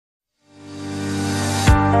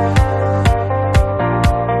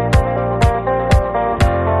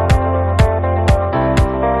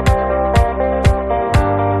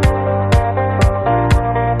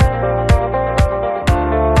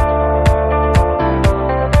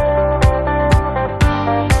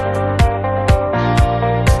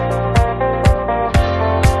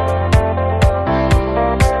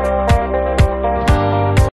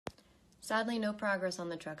progress on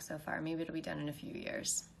the truck so far. Maybe it'll be done in a few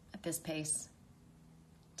years. At this pace.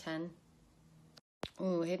 10.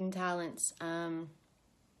 Ooh, hidden talents. I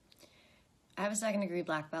have a second degree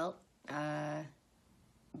black belt.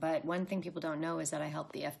 But one thing people don't know is that I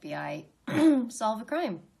helped the FBI solve a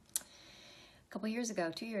crime. A couple years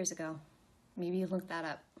ago, 2 years ago. Maybe you look that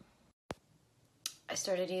up. I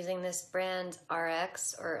started using this brand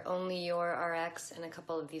RX, or Only Your RX, and a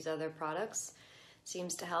couple of these other products.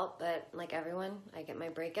 Seems to help, but like everyone, I get my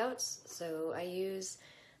breakouts, so I use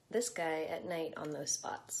this guy at night on those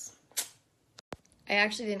spots. I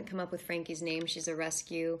actually didn't come up with Frankie's name. She's a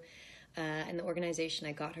rescue, and the organization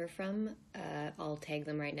I got her from, I'll tag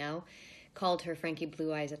them right now, called her Frankie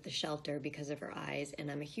Blue Eyes at the shelter because of her eyes,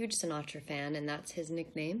 and I'm a huge Sinatra fan, and that's his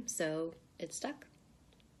nickname, so it stuck.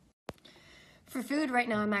 For food right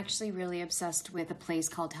now, I'm actually really obsessed with a place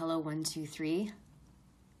called Hello 123.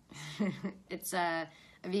 It's a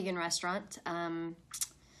vegan restaurant.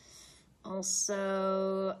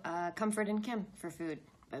 Also, Comfort and Kim for food,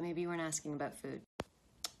 but maybe you weren't asking about food.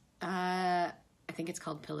 I think it's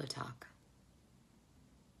called Pillow Talk.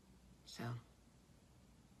 So,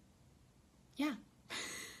 yeah.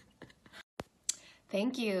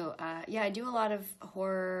 Thank you. Yeah, I do a lot of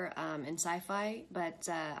horror and sci-fi, but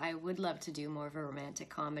I would love to do more of a romantic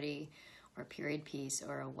comedy or period piece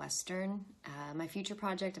or a Western. My future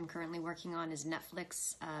project I'm currently working on is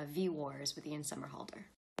Netflix V-Wars with Ian Somerhalder.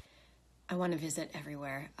 I want to visit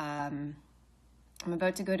everywhere. I'm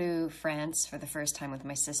about to go to France for the first time with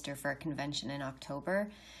my sister for a convention in October.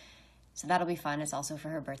 So that'll be fun. It's also for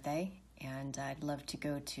her birthday. And I'd love to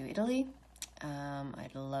go to Italy.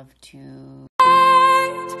 I'd love to...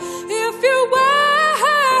 If you wait,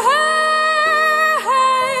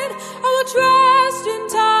 I will trust in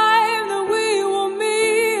time that we will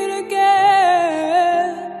meet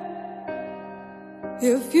again.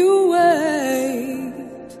 If you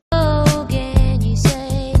wait. Oh, can you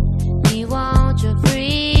say you want your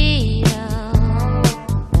freedom?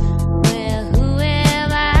 Well, who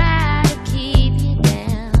am I to keep you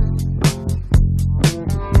down?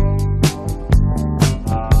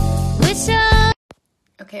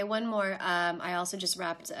 Okay, one more. I also just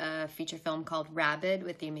wrapped a feature film called Rabid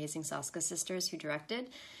with the amazing Saska sisters who directed.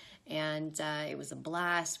 And it was a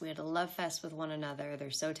blast. We had a love fest with one another.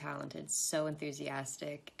 They're so talented, so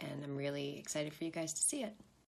enthusiastic, and I'm really excited for you guys to see it.